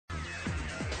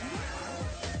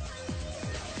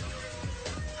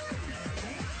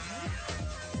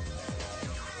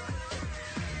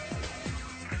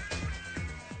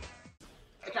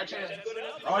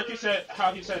like you said,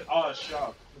 how he said, "Oh,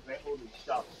 shop," because they hold the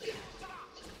shop.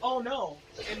 Oh no!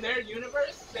 In their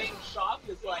universe, saying "shock"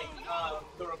 is like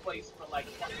the replace for like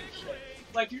fucking shit.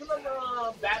 Like, you remember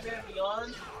Batman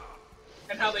Beyond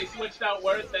and how they switched out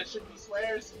words that should be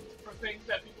swears for things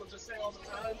that people just say all the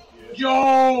time? Yeah.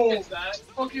 Yo! It's that.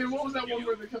 Okay, what was that one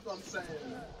word they kept on saying?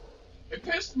 It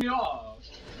pissed me off.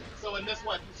 So in this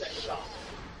one, he said "shock."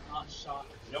 Shock.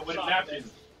 Yo, what the Shock napkins?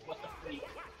 this. What the freak?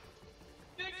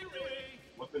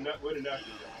 What the napkins?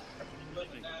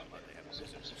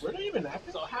 Were they even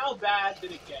napkins? So how bad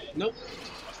did it get? Nope.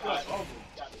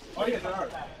 Oh, yeah, they are.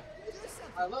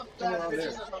 I love Somewhere bad on bitches there.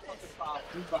 as my fucking problem.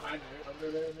 Who's behind there?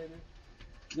 Under there, maybe?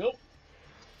 Nope.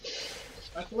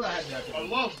 That's what I had napkins. I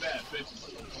love bad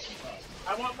bitches.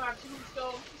 I want my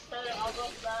tombstone to say I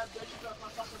love bad bitches as my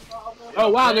fucking problem. Oh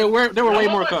wow, there were way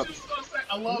more cups.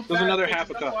 I love There's bad another bitches, half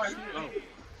a that's cup. why I do it.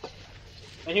 Oh.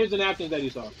 And here's the napkins that you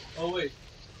saw. Oh wait,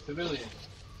 civilian.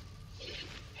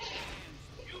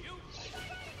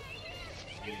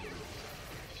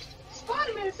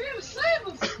 Spider-Man, save us, save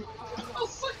us! I'll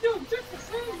suck your dick for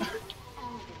saving you.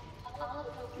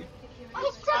 I'm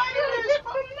Spider-Man, get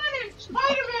my money!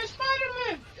 Spider-Man,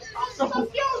 Spider-Man! I'll suck your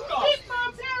dick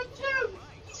my pair of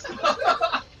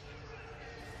Timbs!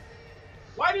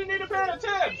 Why do you need a pair of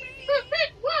Timbs?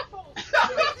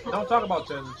 Don't talk about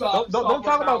Tim. Stop, Don't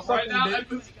talk about right sucking now, dick. at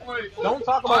this point. Don't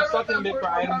talk I about sucking remember dick for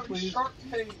items, having please. Shark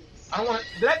Tanks. I don't want.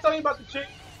 Did I tell you about the chick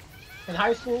in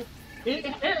high school? It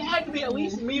had to be at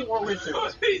least me or Richard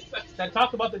that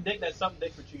talked about the dick that sucked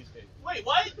dick for cheesecake. Wait,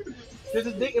 what? There's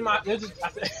a dick in my. There's a, I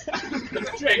said,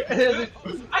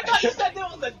 I thought you said there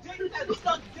was a dick that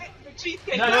sucked dick for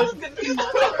cheesecake. No, I no. was confused.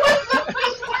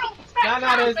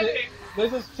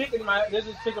 There's this chick in my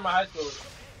high school.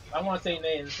 I don't want to say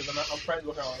names because I'm friends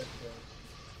with her on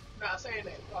Instagram. Nah, say your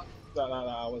name. Fuck. No,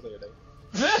 I won't say her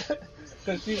name.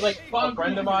 Because she's like a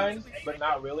friend of mine, but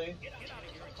not really.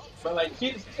 But like,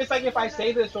 it's like if I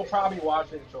say this, she'll probably watch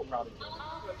it and she'll probably do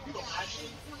it.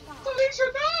 Felicia,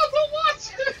 no, don't watch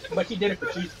it. But she did it for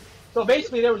cheesecake. So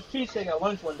basically, there was cheesecake at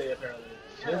lunch one day apparently.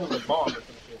 And it was a bomb or some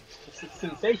shit. It's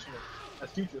sensational.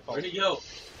 That's Future fault. Where'd he go?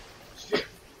 Shit.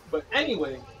 But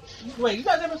anyway, wait, you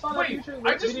guys ever saw that Wait, Future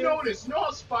I just video? noticed. You know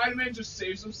how Spider-Man just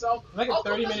saves himself? Like a How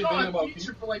come 30-minute there's not video a about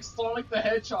feature for like Sonic the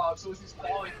Hedgehog, so as he's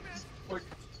falling, just like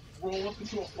roll up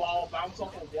into a ball, bounce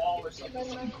off a wall or something.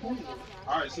 Something cool.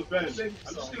 All right, so Ben, I'm Save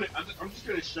just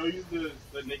gonna show you the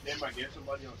nickname I gave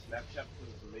somebody on Snapchat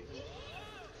for making.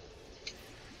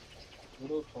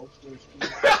 Little toasters.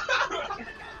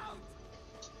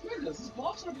 Goodness, this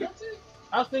box are guilty?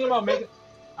 I was thinking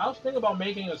about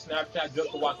making a Snapchat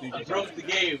just to watch DJ I Khaled. broke the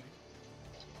game.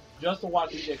 Just to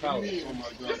watch DJ Khaled. Oh my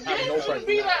god. This I have game no shouldn't friends.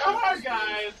 be that hard,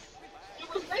 guys.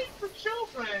 It was made for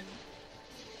children.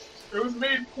 It was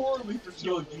made poorly for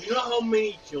Yo, children. do you know how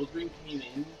many children came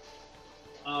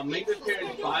in, made their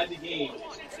parents buy the game,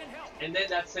 and then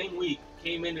that same week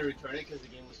came in to return it because the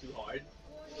game was too hard?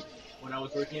 When I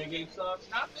was working at GameStop?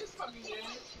 Not this fucking game.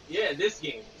 Yeah, this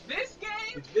game. This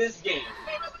game? This game.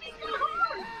 It wasn't even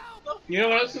hard. You know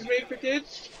what else is made for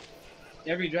kids?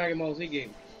 Every Dragon Ball Z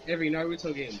game. Every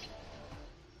Naruto game.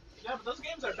 Yeah, but those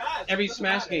games are bad. Every Doesn't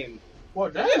Smash matter. game.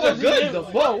 What? Those are good, the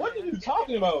Whoa, fuck? what are you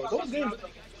talking about? Those games,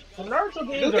 the Naruto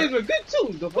games Those games are good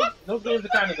too. The fuck? those games are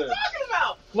kind of What are good. you talking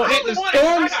about? Look, I Hey, only the wanted-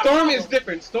 I got Storm one. is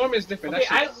different. Storm is different. Okay,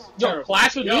 That shit's yo, terrible.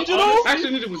 Clash of Yo, Ninja though?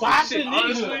 Actually, Ninja was Clash the of shit. Ninja.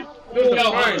 Honestly, No, Oh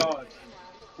no, my fine. god.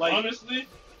 Like, honestly,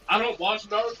 I don't watch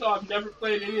Naruto. I've never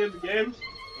played any of the games,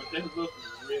 but they look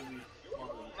really fun.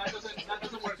 That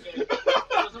doesn't work, Gabe. That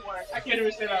doesn't work. I can't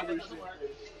even say that That word. doesn't work.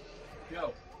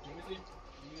 yo, Timothy,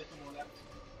 you get some more of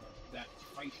that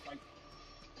fight.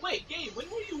 Wait, Gabe, when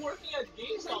were you working at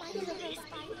GameStop?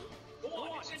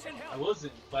 I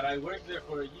wasn't, but I worked there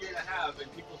for a year and a half,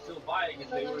 and people still buy it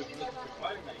because they were looking for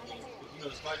Spider-Man games. Because you know,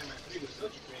 Spider-Man 3 was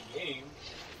such a great game.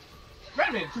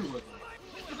 Batman 2 was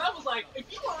Because I was like, if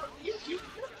you were, you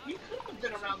could have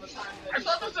been around the time that. I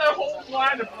thought there's a whole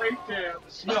line of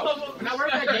breakdowns. Yo, when I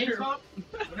worked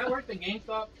at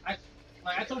GameStop,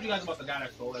 I told you guys about the guy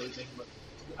that stole everything, but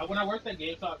when I worked at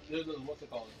GameStop, there's a, what's it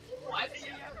called? What?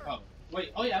 Oh,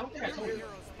 wait, oh yeah, I don't think I told you.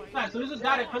 Nah, so there's this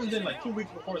guy that comes in like 2 weeks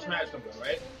before Smash comes out,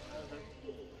 right?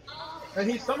 And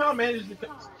he somehow managed to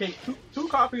take two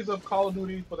copies of Call of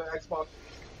Duty for the Xbox,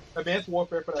 Advanced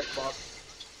Warfare for the Xbox,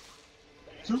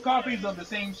 2 copies of the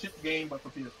same shit game but for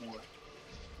PS4,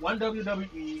 1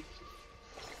 WWE,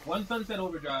 1 Sunset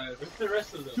Overdrive, What's the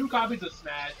rest of them? 2 copies of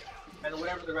Smash, and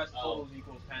whatever the rest totals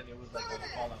equals 10, it was like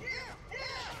a Fallout.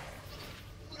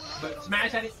 But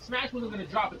Smash wasn't going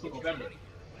to drop until November.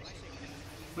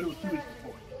 But it was 2 weeks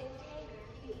before.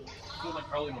 It was like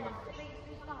early November.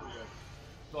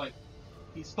 So like,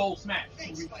 he stole Smash 2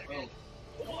 weeks ago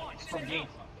from GameStop.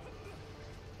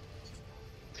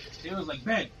 They was like,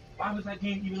 Ben, why was that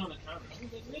game even on the counter? I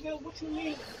was like, nigga, what you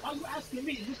mean? Why you asking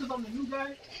me? Is this because I'm the new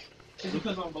guy? Is it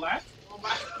because I'm black?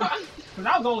 Because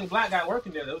I was the only black guy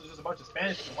working there. There was just a bunch of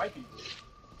Spanish and white people.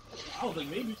 I was like,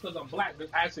 maybe it's because I'm black, but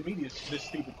asking me this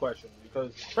stupid question.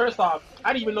 Because, first off,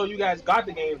 I didn't even know you guys got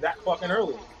the game that fucking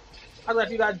early. I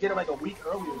thought you guys get it like a week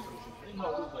earlier or something. I didn't know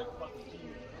it was like fucking 2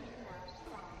 years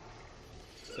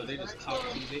early. So they just talk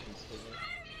these it and stuff.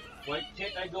 Why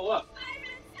can't I go up?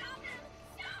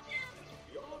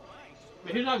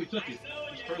 But here's how we took it.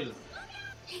 It's crazy.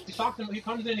 He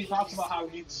comes in, he talks about how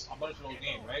he needs a bunch of those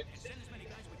games, right?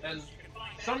 And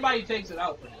somebody takes it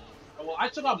out for him. Well, I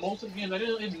took out most of the games. I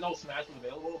didn't even know Smash was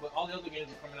available, but all the other games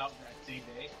were coming out that same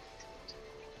day.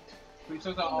 So he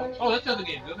took out all. Oh, that's the other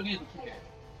games. The other games were 2K.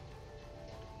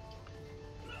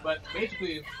 But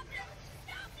basically,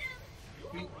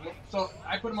 so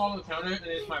I put them all on the counter, and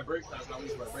it's my break time, so I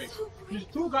leave my break. There's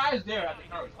 2 guys there at the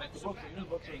counter. Like the books, you know, the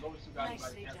books, there's always 2 guys by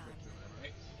the counter,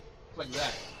 right? It's like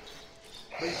that.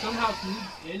 But he somehow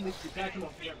sneaks in, to catch him on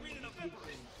camera. He sneaks in,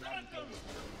 grabs the camera.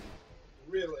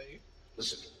 Really?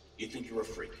 Listen, you think you're a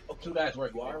freak. Okay, 2 guys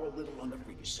working. you are a little on the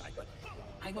freakish side, but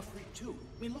I'm a freak too.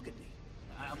 I mean, look at me.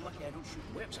 I'm lucky I don't shoot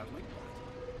webs out of my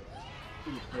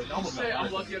butt. Don't say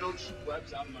I'm lucky I don't shoot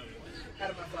webs out of my butt.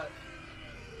 Out of my butt.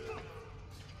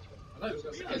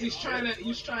 Because he's trying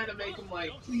to make him like,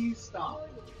 please stop.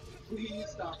 Please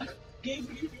stop. Gabe,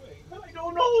 what are you doing? I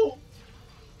don't know.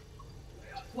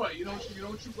 What, you don't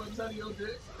shoot webs out of your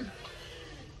dick?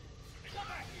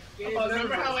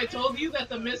 Remember how I told you that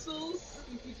the missiles?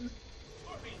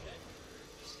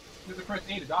 There's a first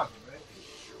aid to dodge him, right?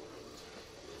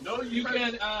 No, You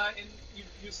can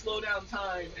you slow down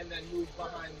time and then move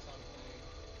behind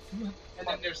something, and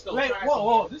then there's still Wait, tracks.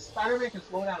 whoa, this Spider-Man can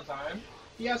slow down time?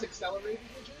 He has accelerated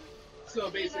vision, so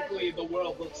basically the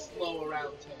world looks slow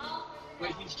around him,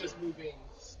 but he's just moving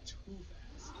too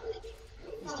fast.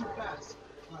 He's too fast.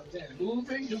 God damn.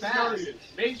 moving Too fast serious.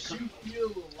 makes you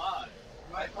feel alive.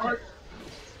 My heart.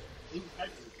 Do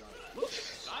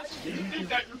you think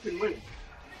that you can win?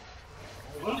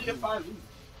 What if I lose?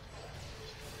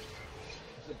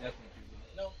 It's a definite.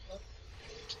 No.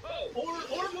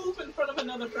 Or move in front of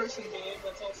another person, Gabe.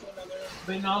 That's also another.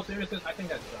 But in all seriousness, I think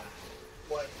that's dumb.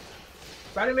 What?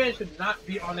 Spider-Man should not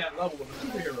be on that level of a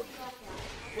superhero.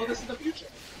 Well, this is the future.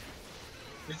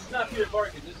 This is not Peter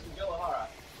Parker, this is Miguel O'Hara.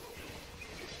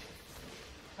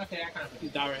 Okay, I kind of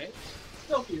He's alright.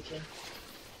 Still future.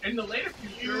 In the later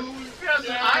future, he has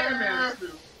an Iron Man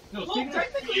suit. No, Well, Steve,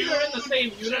 technically they're in the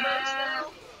same universe now.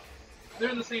 They're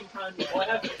in the same time. Well, I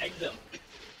have to egg them.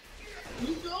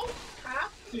 You don't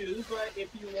have to, but if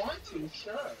you want to,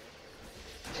 sure.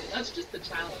 That's just the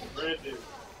challenge. Brandon,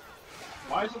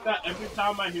 why is it that every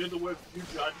time I hear the word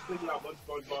future, I just think about one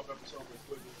SpongeBob episode with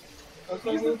Squidward?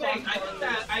 Here's the thing, I think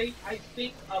that I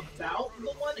think about the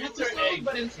one Easter episode, egg.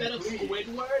 but instead of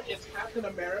Squidward, it's Captain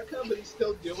America, but he's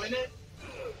still doing it.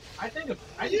 I just think of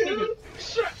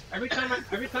Sure. every time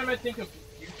I think of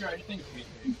future, I just think of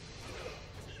future.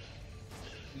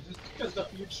 Because the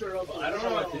future of the I don't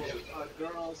know what to world, do.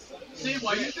 girls. See,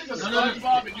 why you think of No, no,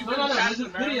 SpongeBob and you No, think no, of no, there's Captain this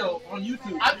America? video on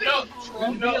YouTube. I think There's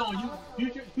a video no. on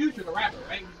YouTube. Future, the rapper,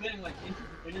 right? He's getting like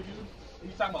interviewed. And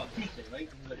he's talking about future, right?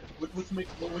 He's like,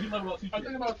 what do you love about future? I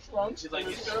think about Trunks. He's like,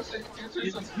 and instead of saying future,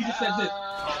 he says just said this.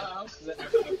 past. He's like,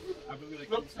 I really like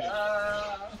The future.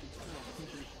 past.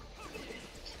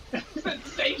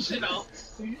 Sensational.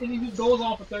 And he just goes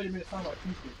on for 30 minutes talking about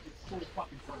future. It's so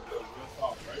fucking funny.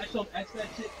 That's that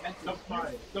shit. That's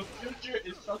fine. The future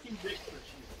is sucking dick for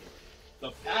cheese.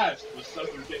 The past was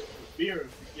sucking dick for beer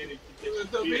beginning to It was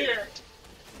get the beer. beer.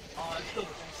 Oh, it's still the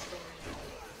best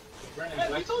story.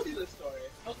 Hey, we told you this story.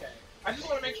 Okay. I just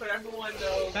want to make sure everyone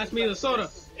knows. Pass me the soda.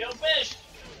 Yo, fish!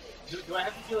 Do I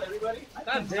have to kill everybody?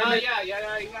 God damn it. Yeah,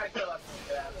 you gotta kill us.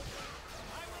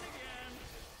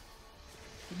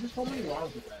 There's just so many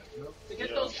wrongs with that, you know? To get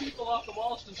Yeah. those people off the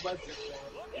wall, just web this thing.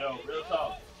 Yo, real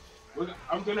talk.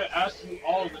 I'm gonna ask you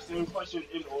all the same question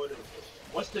in order.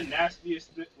 What's the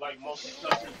nastiest, like, most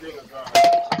disgusting thing a girl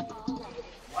has?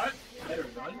 What? Said or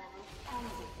done?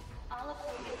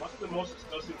 What's the most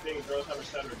disgusting thing a girl's ever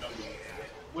said or done to you?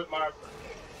 With my friend.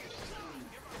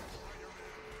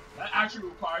 That actually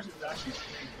requires it to actually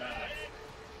be bad.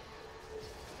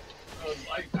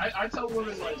 Like, I tell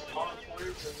women, like, on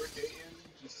pointers when we're dating,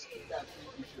 just keep that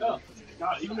freaky shit No, away from me.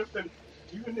 nah,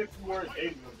 even if you weren't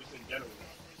dating them, just in general.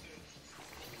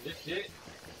 This shit.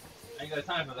 I ain't got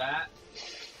time for that.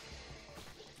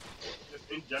 Just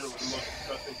in general, the most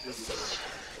disgusting thing.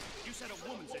 You said a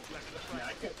woman said you had to Yeah,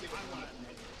 I can't think of one.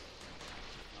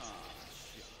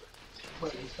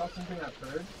 What, disgusting thing I've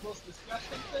heard? Most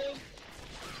disgusting thing?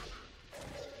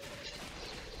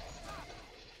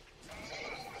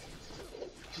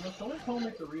 You know, someone told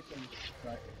me to recent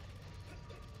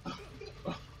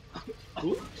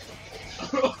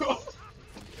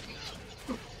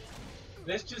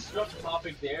Let's just drop the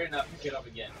topic there and not pick it up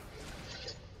again.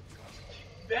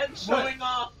 Then showing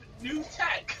off new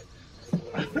tech.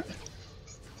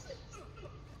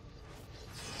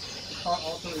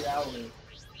 Also reality.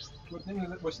 What thing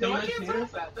is it? We're No, staying I in can't theater?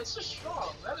 touch that. That's just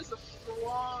strong. That is a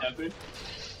strong. Evan?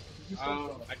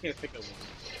 I can't think of one.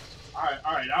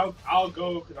 Alright, I'll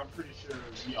go because I'm pretty sure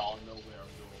we all know where I'm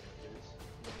going with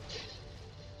this.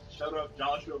 Shut up,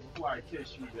 Joshua, before I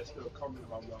kiss you, you're still coming in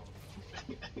my mouth.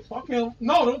 Fucking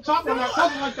no! Don't talk to my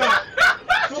cousin like that.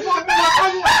 Don't talk to my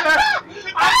cousin like that.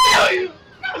 I feel you.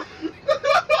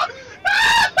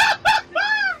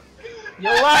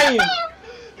 You're lying.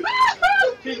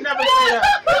 He'd never say that.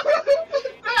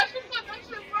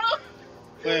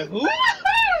 Wait, who?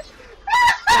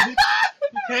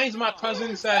 He came to my cousin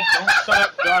and said, "Don't shut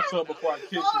up, Joshua, before I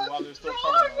kiss you while they're still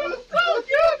coming."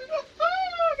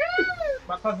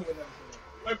 My cousin would never say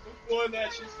that. Right before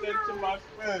that, she said to my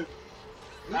friend,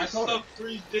 "I sucked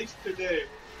 3 dicks today.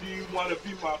 Do you want to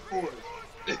be my fourth?"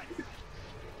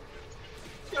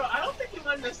 Yo, I don't think you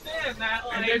understand that.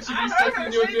 Like, And then she be I heard sucking her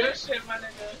your say dick? that shit, my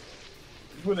nigga.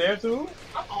 You were there too?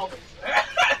 I'm always there.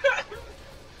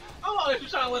 I'm always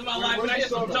trying to live my life, but I hear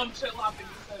some dumb shit laughing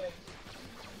you say.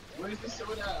 Where's the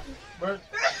soda? Where?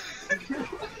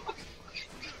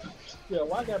 Yeah,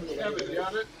 why gotta be Evan, you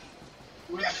got it?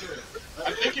 Where's the soda?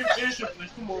 I think you finished it,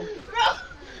 please. Come on. No!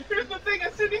 Here's the thing,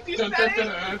 as soon as you said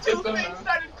it, two things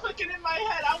started clicking in my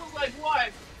head. I was like,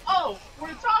 what? Oh,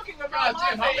 we're talking about God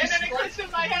damn, how Monday, many and then it strikes? clicked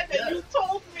in my head that Yeah. you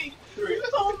told me. You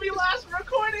told me last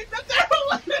recording that they were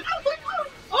like, I was like,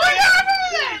 oh yeah, I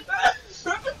remember that! Oh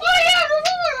yeah, I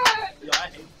remember that! Yo, I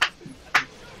hate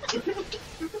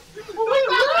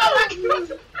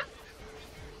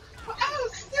I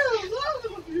still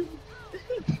love you.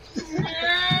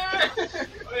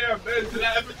 Oh yeah, man, did I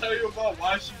ever tell you about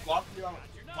why she blocked me on,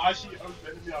 why she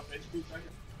unfriended me on Facebook?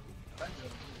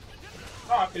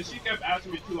 Nah, cause she kept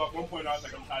asking me to. At one point, I was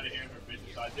like, I'm tired of hearing her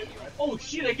bitches, so I didn't. Right? Oh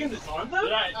shit, I can disarm them?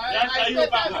 Did I tell you said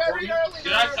about that very early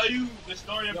Did I on. tell you the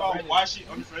story about why she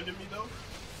unfriended me though?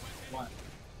 Why?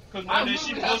 Because I one day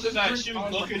she literally have posted this that drink she was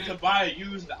on my looking to hand. buy a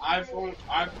used iPhone or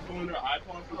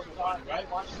iPod for somebody, right?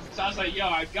 So I was like, yo,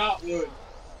 I got one.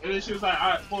 And then she was like,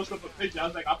 alright, post up a picture. I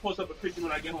was like, I'll post up a picture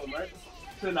when I get home, right?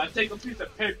 So then I take a piece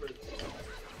of paper and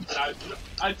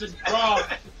I just draw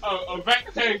a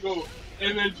rectangle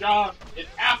and then draw an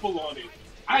apple on it.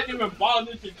 I didn't even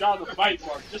bother to draw the bite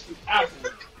mark, just an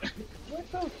apple. And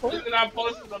then I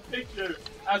posted a picture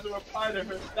as a reply to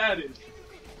her status.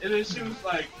 And then she was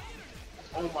like,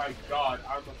 oh my god,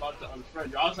 I'm about to unfriend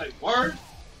you. I was like, word?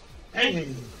 Hey,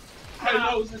 I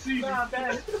know it was this easy. Nah,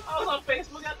 man. I was on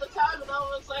Facebook at the time, and I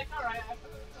was like, alright,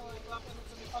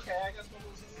 okay, I guess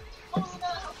we'll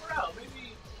help her out.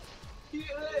 Maybe, I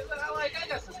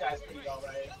guess this guy's pretty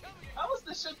alright. That was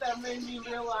the shit that made me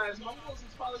realize Mumbles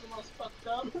is probably the most fucked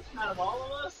up out of all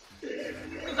of us.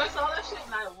 Because I saw that shit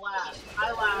and I laughed.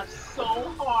 I laughed so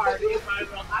hard in my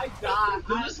room. I died.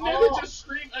 Did this nigga just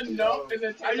scream enough and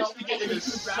then I take used out to get fucking into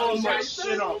two so battles much right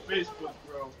shit on Facebook,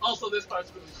 bro. Also, this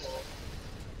part's really cool.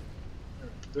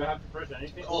 Do I have to press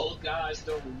anything? Cool guys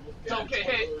don't look Don't at get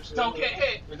hit. television. Don't get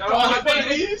hit. Is that Don't all get happening?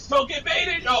 baited. Don't get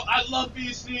baited. Yo, I love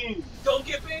these scenes. Don't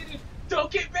get baited. Don't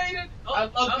get baited. Oh, I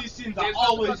love these scenes. I Dave's about to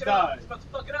always fuck it up. die. He's about to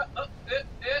fuck it up.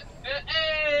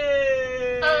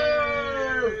 Hey!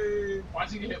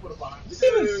 Watch you get hit with a bomb. Is this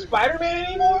even Spider-Man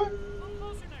anymore?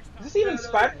 Is this even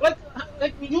Spider? Like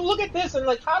you look at this and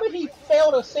like, how did he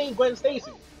fail to save Gwen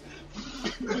Stacy?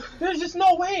 There's just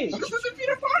no way. This isn't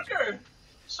Peter Parker.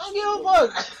 I don't give a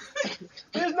fuck.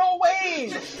 There's no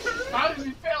way. How did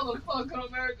he fail to fuck up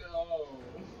America?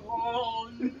 Oh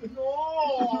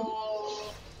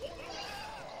no!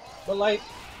 But like,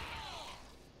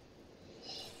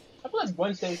 I feel like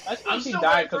Gwen Stacy. I think I'm she still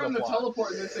died waiting for because him of to plot.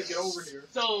 teleport and then say get over here.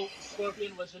 So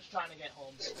Scorpion was just trying to get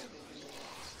home. He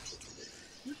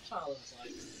was trying to live his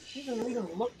life. She doesn't even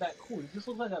look that cool. He just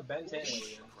looks like a Ben 10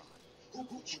 alien.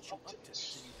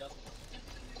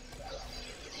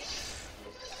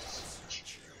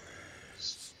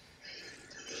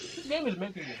 This game is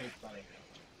making me hate Spider-Man.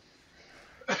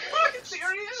 Are you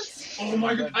serious? Oh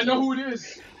my god, I know who it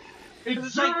is.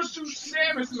 It's Zero Suit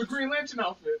Samus in the Green Lantern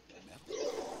outfit.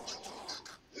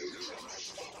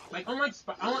 Like, unlike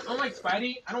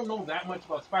Spidey, I don't know that much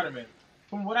about Spider-Man.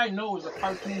 From what I know is a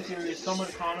cartoon series, some of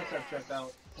the comics I've checked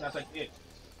out, and that's like it.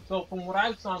 So from what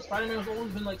I've seen, Spider-Man has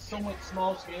always been like somewhat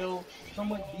small scale,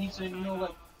 somewhat decent, you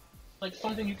know, like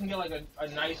something you can get like a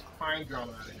nice crime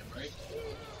drama out of him, right?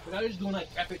 But now he's doing like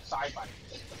epic sci-fi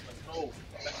shit. Like no,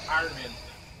 that's Iron Man.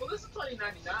 Well, this is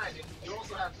 2099, and you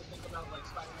also have to think about like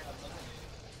Spider-Man Unlimited.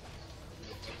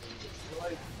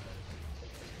 Like,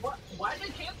 what? Why did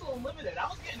they cancel Unlimited? I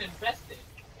was getting invested.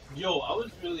 Yo, I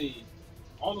was really.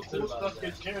 All the cool About stuff that.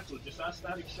 gets canceled. Just ask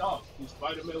Static Shock, who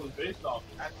Spider-Man was based off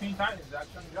of. At Teen Titans,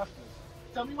 Action Justice.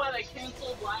 Tell me why they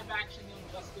canceled live-action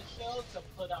Young Justice show to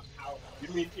put up Power. You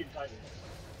mean Teen Titans?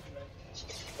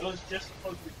 It was just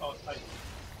supposed to be called Titans.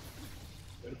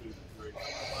 That'd be great.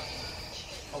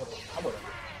 How about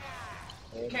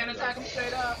it? Can't attack him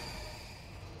straight up.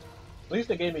 At least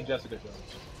they gave me Jessica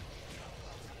Jones.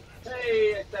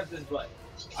 Hey, accept this butt.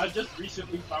 I just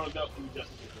recently found out who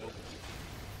Jessica Jones is.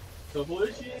 So who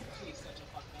is she? He's such a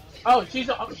fuck up. Oh,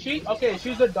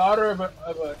 she's the daughter of an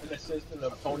assistant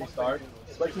of Tony Stark,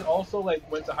 but she also like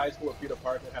went to high school with Peter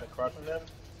Parker and had a crush on him.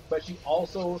 But she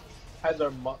also has her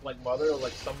mother or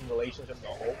like some relationship to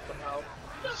Hulk somehow.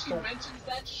 You know, she mentions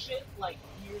that shit like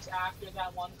years after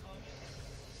that one comic.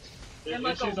 And And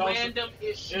like a she's also- random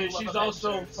issue. And of she's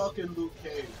also Avengers. fucking Luke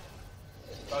Cage.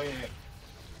 Oh yeah.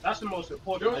 That's the most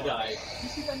important I one. died. You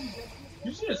see that new Deadpool?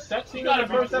 You see the sex You scene gotta in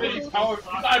be the first pretty episode?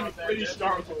 powerful. You gotta be pretty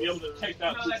strong to be able to take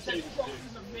that No, Luke that Cage Deadpool thing.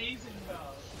 is amazing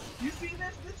though. You see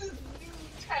this? This is new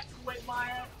tech,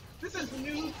 Whitmire. This is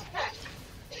new tech.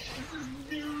 This is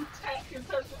new tech in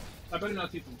terms of. I better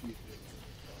not see some cheese.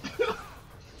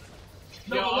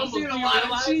 No, Yo, I'm do seeing you a lot of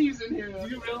realize- cheese in here. Do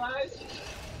you realize?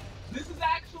 This is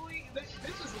actually this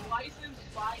is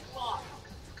licensed by Fox.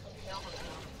 Coming out with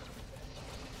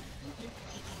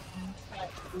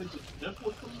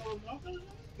Deadpool's coming on Valentine's Day?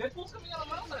 Deadpool's coming out on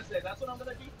Valentine's Day. That's what I'm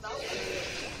gonna do for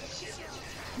Valentine's Day.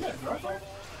 Yeah, right.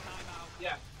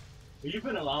 Yeah. You've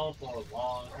been alone for a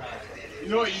long time. You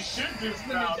know what you should do for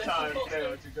the new Valentine's Deadpool Day poster.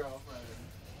 with your girlfriend?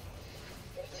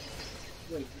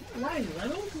 Ryan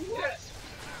Reynolds? Yes.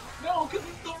 No, because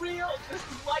it's the real. This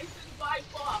is licensed by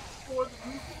Fox for the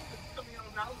movie that's coming out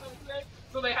on Valentine's Day.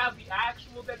 So they have the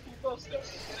actual Deadpool poster, and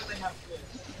then they have this.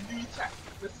 This is new tech.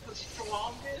 This is the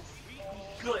strongest.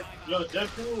 Good. Yo,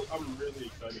 Deadpool, I'm really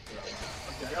excited for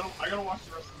that. Okay, I gotta watch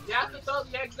the rest of the You have to throw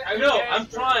the eggs. I know, I'm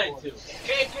trying to.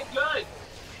 Okay, get good.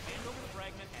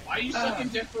 Why are you sucking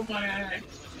dick from my ass?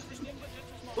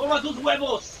 Toma tus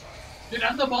huevos! You're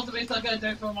not supposed to be sucking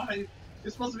dick from my.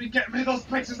 You're supposed to be getting me those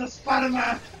pictures of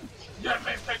Spider-Man. Get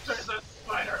me pictures of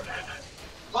Spider-Man.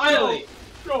 Finally!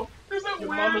 Yo, is it Your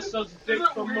weird? mama sucks dick is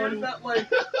it for weird money. that like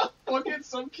fucking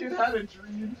some kid had a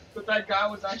dream that guy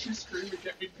was actually screaming,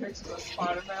 "Get me pictures of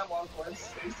Spider-Man" while Gwen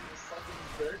Stacy was sucking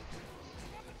his dick?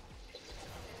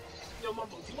 Yo,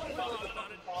 Mumble, do you want to go to the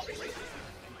fucking party?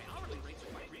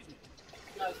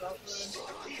 You guys up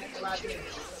for last name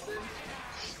Johnson?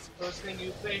 First thing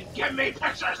you say, get me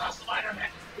pictures of Spider-Man!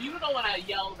 But you know when I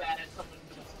yell that at someone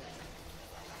who doesn't.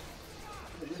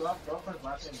 Did you love girlfriend's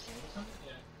last name Jameson?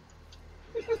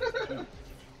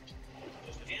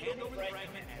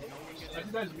 How'd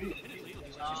you guys meet?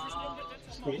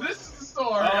 This is the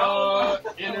story.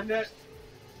 Internet.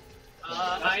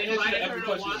 I the answer to invited every her to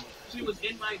question. watch. She was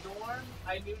in my dorm.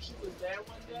 I knew she was there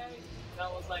one day. And I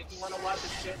was like, you want to watch a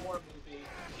shit horror movie?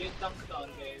 Get dunked on,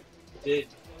 babe. Did.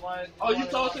 Oh, you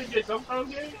told her to get some kind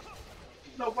of game?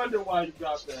 No wonder why you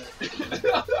got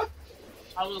that.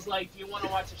 I was like, do you want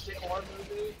to watch a shit horror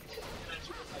movie? And then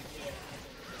she was like, yeah.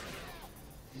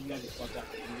 You guys just fucked up.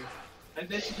 And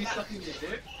then she be sucking your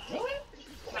dick.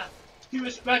 He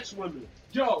respects women.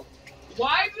 Yo,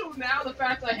 why do now the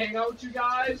fact I hang out with you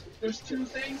guys? There's two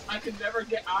things I can never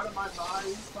get out of my mind.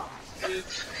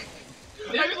 Is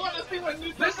I just want to see what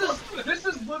new this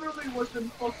is literally what's been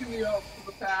fucking me up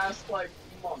for the past like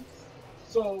months.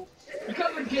 So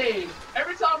because of Gabe,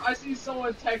 every time I see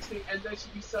someone texting and then she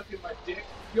be sucking my dick,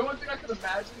 the only thing I can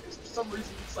imagine is for some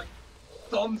reason it's like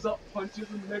thumbs up punches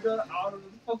a nigga out of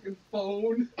his fucking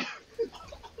phone.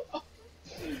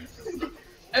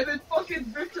 And then fucking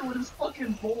Victor with his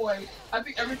fucking boy. I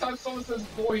think every time someone says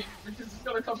boy, because he's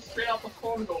gonna come straight out the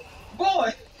phone and go,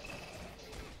 boy! I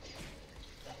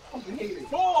fucking hate it.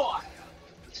 boy.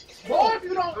 Boy, if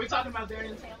you don't, Are we talking about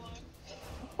Darian's hairline?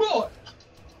 boy!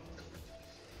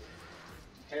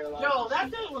 Yo,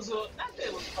 that day was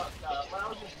fucked up. When I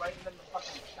was just writing in the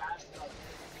fucking chat, and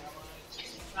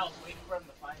I was waiting for him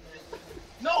to find it.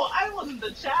 No, I wasn't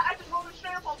the chat. I just wrote it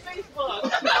straight up on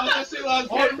Facebook. I was just saying, I was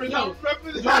getting for no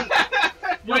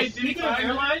Wait, did he Speaking of find it?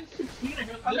 airlines,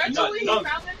 Eventually, he No.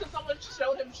 found it because someone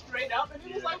showed him straight up, and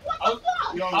he was like, "What I the was-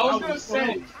 fuck?" Yo, I was gonna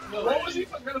say, funny. what was he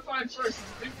gonna find first?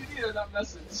 If you needed that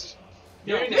message.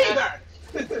 Darian Neither.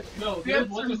 No, The there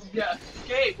answer was is yes.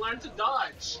 Gabe, learn to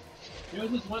dodge.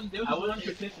 this one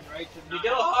petition, right? to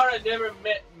Miguel not- O'Hara never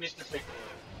met Mr. Piccolo,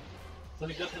 so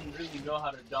he doesn't really know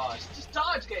how to dodge. Just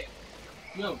dodge, Gabe.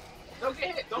 Yo, Don't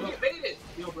get hit. Don't get baited.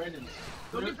 yo, Brandon.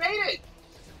 Don't get baited.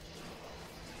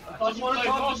 I thought you played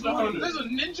Monster Hunter. There's a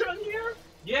ninja in here?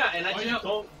 Yeah, and I Oh, just yeah.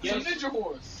 don't It's get. a ninja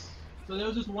horse. So there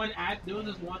was this one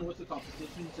what's it called,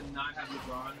 petition to not have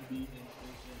LeBron be in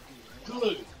Gen 2, right?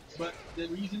 Good. But the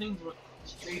reasonings were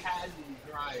they had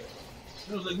to drive.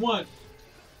 It was like one.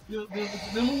 The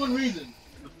number one reason,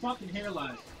 the fucking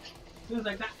hairline. It was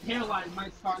like that hairline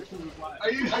might start to revive. Are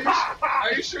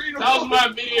you sure you don't That was my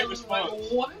know? immediate response.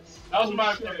 Like, what? That was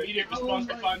my shit. immediate Oh response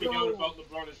to my finding out God. about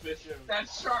LeBron and Space Jam. That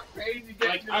shark pain you get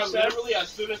Like, in your I chest. literally, as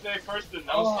soon as they first announced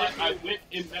Oh, it, I went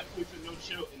in Netflix and no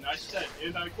chill, and I said,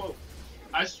 and I quote,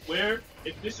 I swear,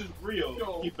 if this is real,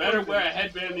 Yo, he better Brandon. wear a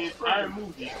headband the entire Brandon.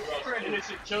 movie, or else Brandon.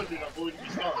 innocent children are going to be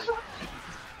sorry.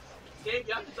 Gabe,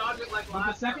 you have to dodge it like But the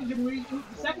last second time. good reason,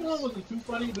 the second one wasn't too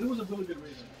funny, but it was a really good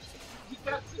reason. He's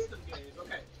got system, Gabe.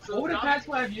 Okay. So Over the dodge- past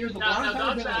 5 years, Now- LeBron's now kind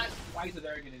of been dodge like twice as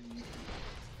arrogant as you.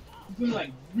 He's been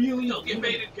like really, Don't get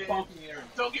really baited, Gabe. fucking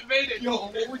arrogant. Don't get baited. Yo,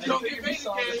 what would you Don't think get if you baited,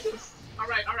 saw Gabe. this?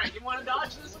 Alright. You want to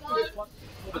dodge this one?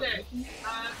 Okay.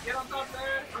 Get on top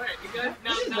there. Alright, you good?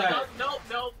 No, This is no, bad. no.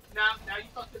 Now you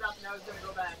fucked it up. Now he's gonna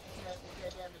go back. You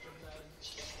can't damage him.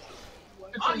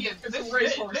 It's Audience, it's this a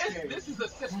racehorse game. this is a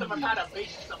system of how to bait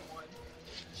someone.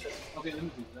 Okay, let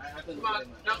me see. I have to Come on,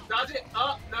 no, dodge it.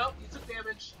 Oh, no, you took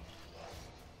damage.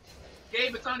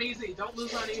 Gabe, it's on easy. Don't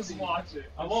lose on Just easy. watch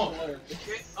it. I won't.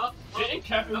 Okay, up. Didn't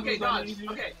Kevin Okay, lose on dodge. easy?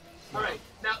 Okay, alright.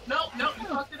 Now, no, you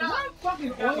fucked it Is up. that fucking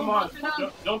Yeah, Come oil? on, fucked it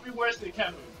up. don't be worse than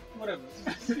Kevin. Whatever.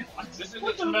 This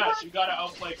is a match, you gotta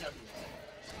outplay Kevin.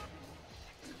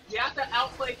 You have to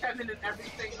outplay Kevin in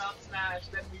everything about Smash,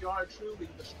 then we are truly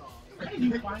the strong. Where did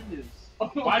you find this?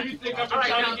 Why do you think I've been Alright,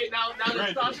 trying to get now let's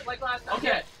Brandon? dodge it like last time.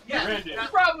 Okay. Yeah. Brandon. Now- He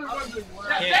probably wasn't worth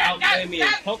That- it. Can't outplay me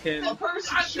and that- poke him The because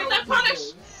person Get showed that me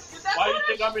punished. this. Get that Why do you punished.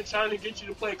 think I've been trying to get you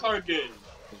to play card games?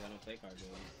 I don't play card games.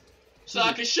 So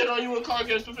I can shit on you in card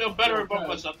games to feel better about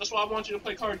myself. That's why I want you to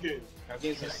play card games. Card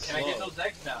games are Can I get slow. those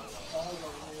eggs now?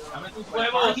 I meant to Wait,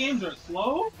 card wait. games are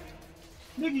slow?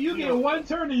 Nigga, you get one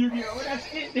turn to Yu-Gi-Oh! That's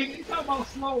it, nigga. You talking about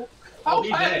slow? Oh, How he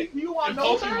fast? did. You want In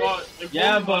no turn? Pokemon,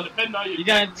 Yeah, Pokemon, but depending on your You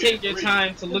gotta deck, take your three.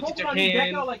 time to look at your Pokemon, you deck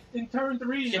hand, out, like, in turn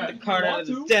 3. get the if card you out of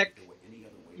want the to. deck,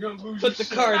 You're gonna lose put your the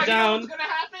shit. card Now, you know down, what's gonna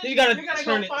happen? then you gotta You're gonna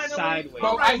turn go it finally- sideways.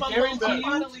 Bro, I Mumbles guarantee will you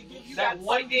finally give you that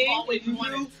one game if you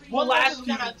will will last last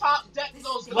you gonna top deck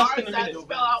those less cards than a that minute.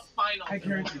 spell out final. I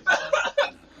guarantee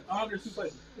you. There's 2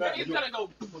 places. Then he's gonna go.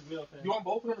 You want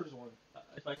both of them or just one?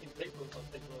 If I can take those, I'll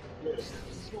take those.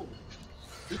 Cool.